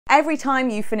Every time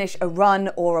you finish a run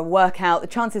or a workout, the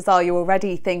chances are you're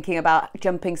already thinking about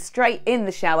jumping straight in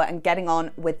the shower and getting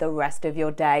on with the rest of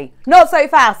your day. Not so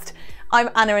fast! I'm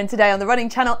Anna, and today on the Running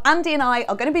Channel, Andy and I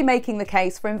are going to be making the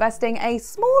case for investing a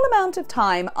small amount of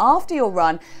time after your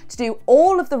run to do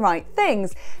all of the right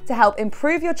things to help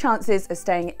improve your chances of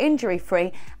staying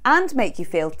injury-free and make you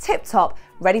feel tip-top,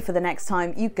 ready for the next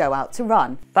time you go out to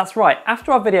run. That's right,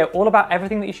 after our video all about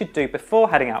everything that you should do before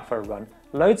heading out for a run,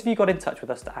 loads of you got in touch with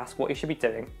us to ask what you should be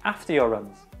doing after your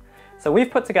runs. So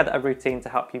we've put together a routine to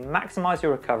help you maximise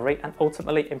your recovery and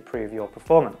ultimately improve your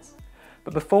performance.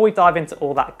 But before we dive into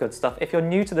all that good stuff, if you're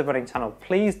new to the Running Channel,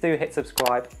 please do hit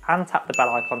subscribe and tap the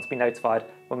bell icon to be notified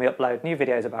when we upload new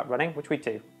videos about running, which we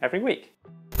do every week.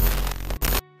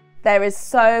 There is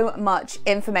so much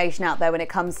information out there when it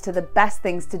comes to the best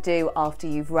things to do after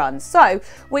you've run. So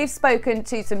we've spoken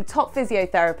to some top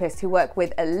physiotherapists who work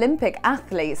with Olympic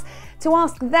athletes to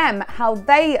ask them how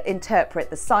they interpret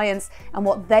the science and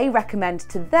what they recommend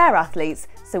to their athletes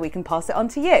so we can pass it on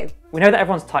to you. We know that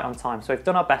everyone's tight on time, so we've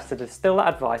done our best to distill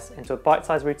that advice into a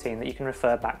bite-sized routine that you can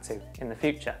refer back to in the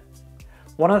future.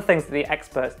 One of the things that the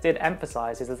experts did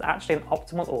emphasise is there's actually an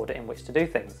optimal order in which to do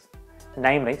things.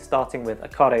 Namely, starting with a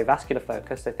cardiovascular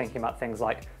focus, so thinking about things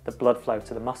like the blood flow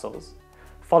to the muscles.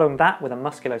 Following that with a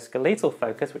musculoskeletal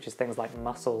focus, which is things like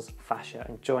muscles, fascia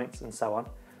and joints and so on.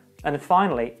 And then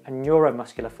finally, a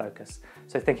neuromuscular focus,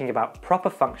 so thinking about proper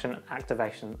function and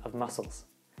activation of muscles.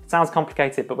 It sounds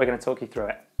complicated, but we're going to talk you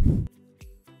through it.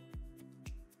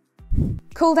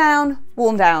 Cool down,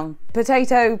 warm down,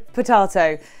 potato,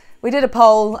 potato. We did a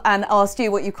poll and asked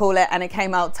you what you call it, and it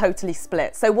came out totally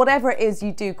split. So whatever it is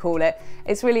you do call it,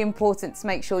 it's really important to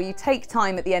make sure you take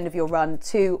time at the end of your run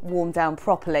to warm down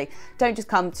properly. Don't just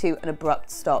come to an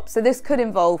abrupt stop. So this could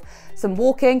involve some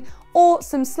walking or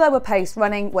some slower paced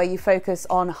running where you focus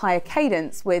on higher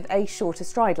cadence with a shorter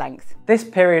stride length. This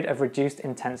period of reduced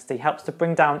intensity helps to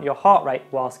bring down your heart rate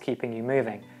whilst keeping you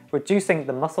moving, reducing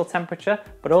the muscle temperature,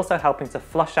 but also helping to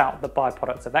flush out the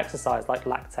byproducts of exercise like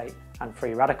lactate and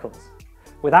free radicals.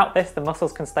 Without this, the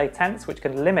muscles can stay tense, which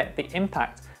can limit the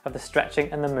impact of the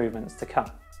stretching and the movements to come.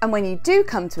 And when you do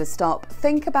come to a stop,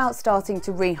 think about starting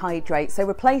to rehydrate, so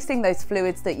replacing those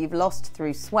fluids that you've lost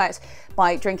through sweat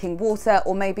by drinking water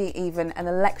or maybe even an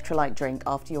electrolyte drink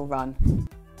after your run.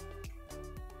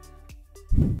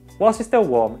 Whilst you're still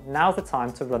warm, now's the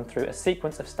time to run through a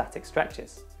sequence of static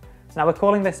stretches. Now we're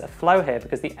calling this a flow here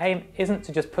because the aim isn't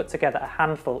to just put together a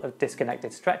handful of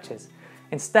disconnected stretches.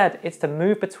 Instead, it's to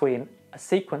move between a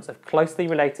sequence of closely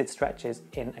related stretches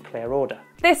in a clear order.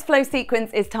 This flow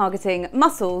sequence is targeting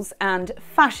muscles and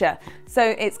fascia, so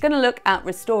it's going to look at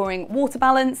restoring water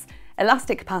balance,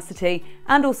 elastic capacity,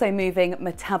 and also moving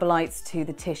metabolites to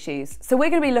the tissues. So we're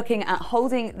going to be looking at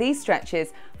holding these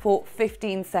stretches for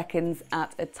 15 seconds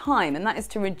at a time, and that is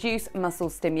to reduce muscle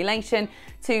stimulation,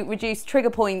 to reduce trigger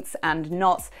points and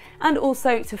knots, and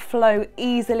also to flow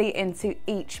easily into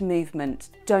each movement.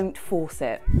 Don't force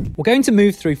it. We're going to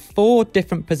move through 4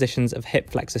 different positions of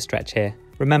hip flexor stretch here.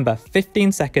 Remember,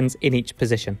 15 seconds in each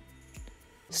position.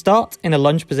 Start in a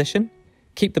lunge position.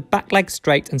 Keep the back leg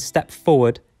straight and step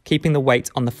forward, keeping the weight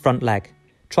on the front leg.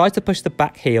 Try to push the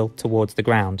back heel towards the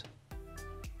ground.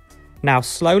 Now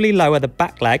slowly lower the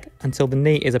back leg until the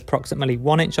knee is approximately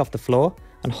 1 inch off the floor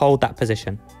and hold that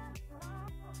position.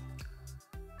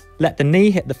 Let the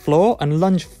knee hit the floor and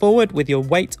lunge forward with your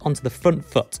weight onto the front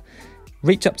foot.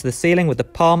 Reach up to the ceiling with the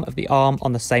palm of the arm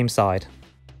on the same side.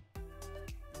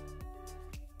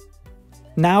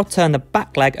 Now turn the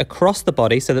back leg across the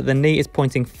body so that the knee is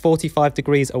pointing 45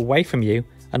 degrees away from you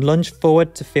and lunge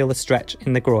forward to feel the stretch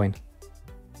in the groin.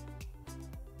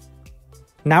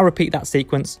 Now repeat that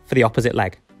sequence for the opposite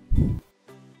leg.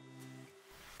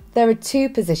 There are 2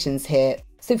 positions here.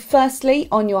 So firstly,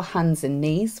 on your hands and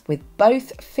knees with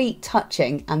both feet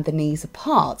touching and the knees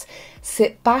apart,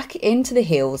 sit back into the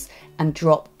heels and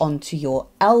drop onto your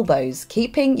elbows,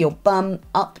 keeping your bum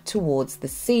up towards the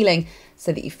ceiling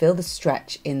so that you feel the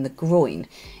stretch in the groin.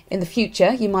 In the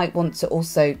future, you might want to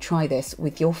also try this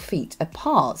with your feet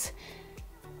apart.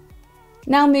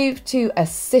 Now move to a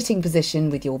sitting position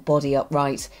with your body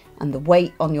upright and the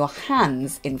weight on your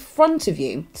hands in front of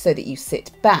you so that you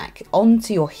sit back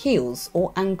onto your heels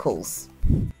or ankles.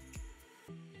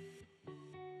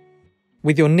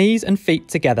 With your knees and feet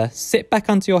together, sit back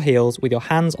onto your heels with your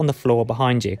hands on the floor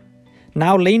behind you.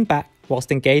 Now lean back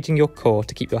whilst engaging your core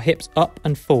to keep your hips up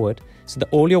and forward so that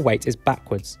all your weight is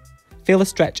backwards. Feel the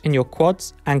stretch in your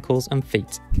quads, ankles and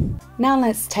feet. Now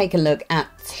let's take a look at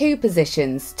 2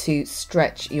 positions to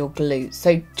stretch your glutes.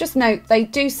 So just note they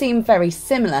do seem very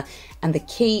similar, and the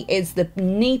key is the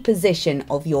knee position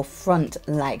of your front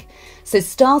leg. So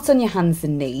start on your hands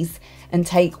and knees and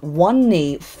take one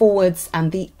knee forwards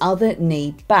and the other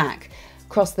knee back.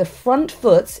 Cross the front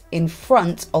foot in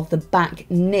front of the back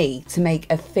knee to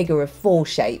make a figure of 4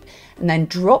 shape, and then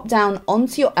drop down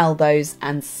onto your elbows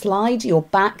and slide your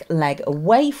back leg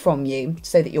away from you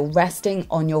so that you're resting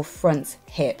on your front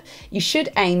hip. You should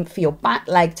aim for your back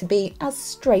leg to be as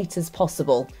straight as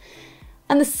possible.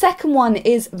 And the second one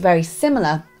is very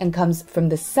similar and comes from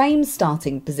the same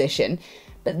starting position,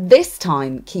 but this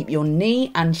time keep your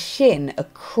knee and shin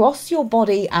across your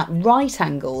body at right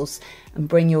angles and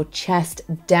bring your chest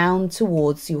down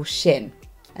towards your shin,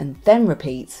 and then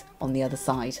repeat on the other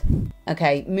side.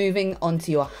 Okay, moving on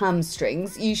to your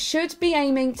hamstrings, you should be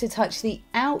aiming to touch the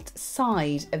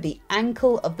outside of the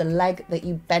ankle of the leg that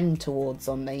you bend towards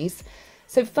on these.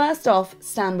 So first off,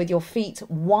 stand with your feet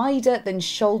wider than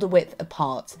shoulder width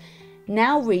apart.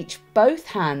 Now reach both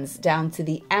hands down to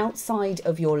the outside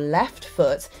of your left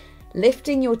foot,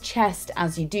 lifting your chest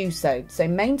as you do so. So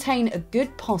maintain a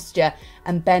good posture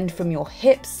and bend from your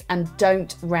hips and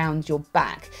don't round your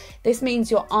back. This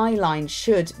means your eye line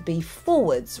should be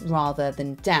forwards rather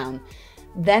than down.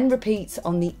 Then repeat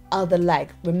on the other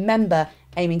leg. Remember,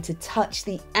 aiming to touch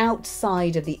the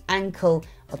outside of the ankle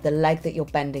of the leg that you're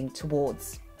bending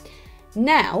towards.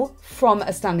 Now, from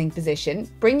a standing position,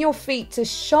 bring your feet to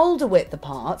shoulder width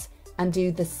apart and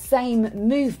do the same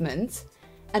movement.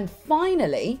 And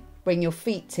finally, bring your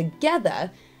feet together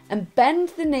and bend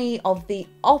the knee of the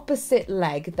opposite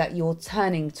leg that you're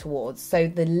turning towards. So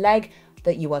the leg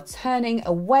that you are turning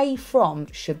away from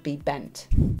should be bent.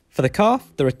 For the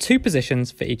calf, there are 2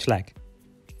 positions for each leg.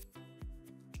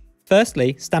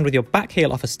 Firstly, stand with your back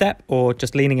heel off a step or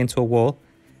just leaning into a wall,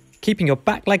 keeping your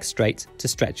back leg straight to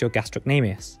stretch your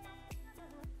gastrocnemius.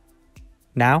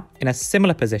 Now, in a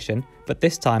similar position, but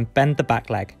this time bend the back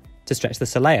leg to stretch the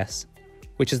soleus,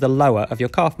 which is the lower of your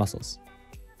calf muscles.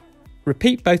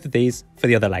 Repeat both of these for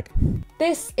the other leg.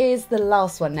 This is the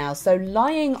last one now. So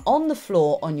lying on the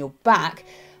floor on your back,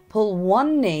 pull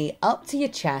one knee up to your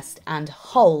chest and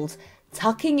hold,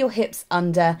 tucking your hips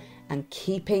under and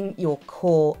keeping your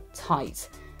core tight.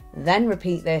 Then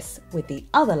repeat this with the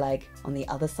other leg on the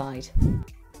other side.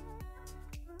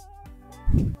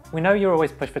 We know you're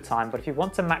always pushed for time, but if you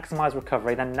want to maximise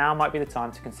recovery, then now might be the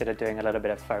time to consider doing a little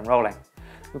bit of foam rolling.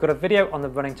 We've got a video on the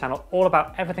running channel all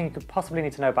about everything you could possibly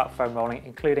need to know about foam rolling,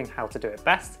 including how to do it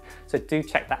best, so do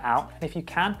check that out. And if you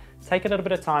can, take a little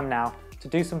bit of time now to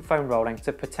do some foam rolling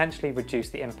to potentially reduce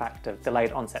the impact of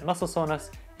delayed onset muscle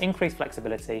soreness, increase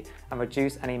flexibility, and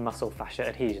reduce any muscle fascia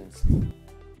adhesions.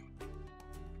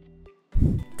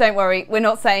 Don't worry, we're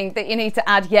not saying that you need to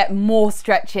add yet more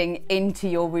stretching into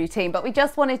your routine, but we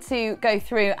just wanted to go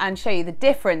through and show you the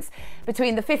difference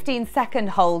between the 15-second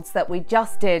holds that we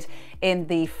just did in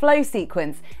the flow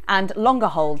sequence and longer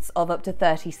holds of up to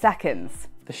 30 seconds.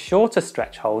 The shorter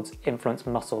stretch holds influence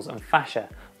muscles and fascia,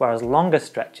 whereas longer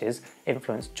stretches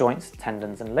influence joints,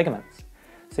 tendons and ligaments.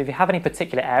 So if you have any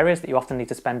particular areas that you often need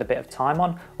to spend a bit of time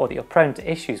on or that you're prone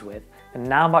to issues with, then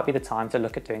now might be the time to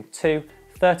look at doing 2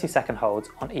 30-second holds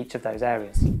on each of those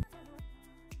areas.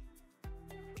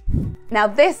 Now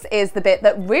this is the bit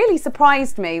that really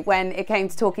surprised me when it came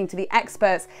to talking to the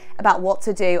experts about what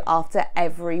to do after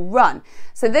every run.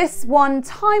 So this one,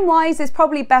 time-wise, is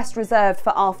probably best reserved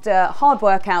for after hard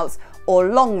workouts or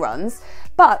long runs,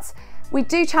 but we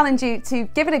do challenge you to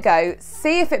give it a go,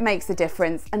 see if it makes a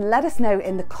difference, and let us know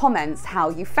in the comments how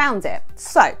you found it.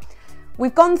 So,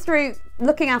 we've gone through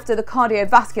looking after the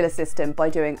cardiovascular system by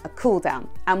doing a cool down,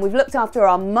 and we've looked after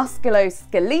our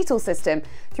musculoskeletal system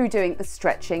through doing the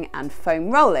stretching and foam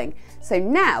rolling. So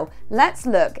now let's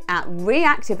look at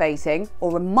reactivating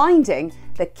or reminding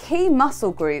the key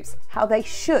muscle groups how they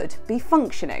should be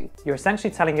functioning. You're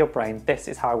essentially telling your brain, this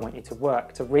is how I want you to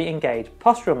work, to re-engage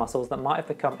postural muscles that might have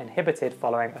become inhibited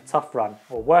following a tough run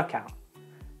or workout.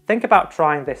 Think about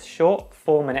trying this short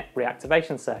 4-minute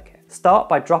reactivation circuit. Start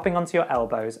by dropping onto your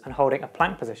elbows and holding a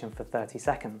plank position for 30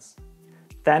 seconds.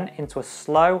 Then into a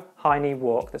slow high knee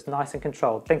walk that's nice and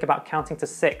controlled. Think about counting to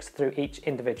 6 through each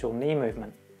individual knee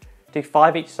movement. Do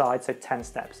 5 each side, so 10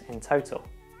 steps in total.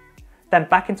 Then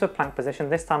back into a plank position,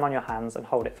 this time on your hands, and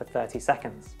hold it for 30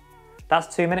 seconds.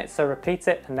 That's 2 minutes, so repeat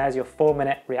it, and there's your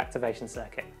 4-minute reactivation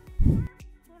circuit.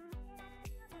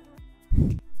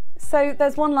 So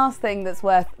there's one last thing that's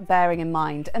worth bearing in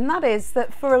mind, and that is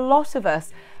that for a lot of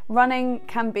us, running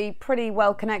can be pretty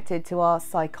well connected to our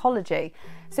psychology.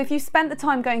 So if you spent the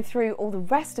time going through all the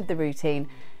rest of the routine,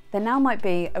 then now might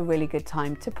be a really good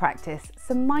time to practice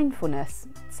some mindfulness.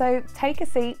 So take a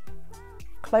seat,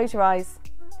 close your eyes,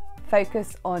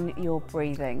 focus on your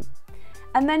breathing,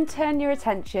 and then turn your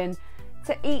attention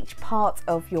to each part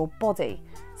of your body,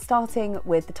 starting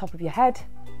with the top of your head,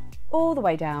 all the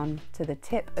way down to the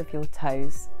tip of your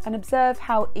toes, and observe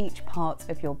how each part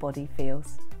of your body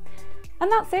feels.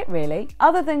 And that's it really.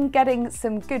 Other than getting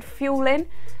some good fuel in,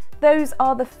 those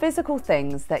are the physical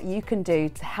things that you can do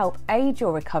to help aid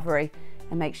your recovery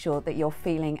and make sure that you're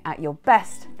feeling at your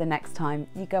best the next time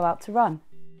you go out to run.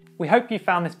 We hope you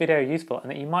found this video useful and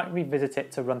that you might revisit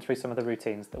it to run through some of the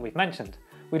routines that we've mentioned.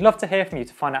 We'd love to hear from you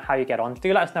to find out how you get on.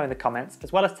 Do let us know in the comments,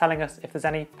 as well as telling us if there's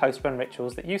any post-run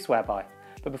rituals that you swear by.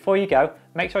 But before you go,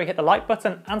 make sure you hit the like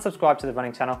button and subscribe to the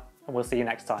running channel, and we'll see you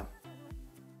next time.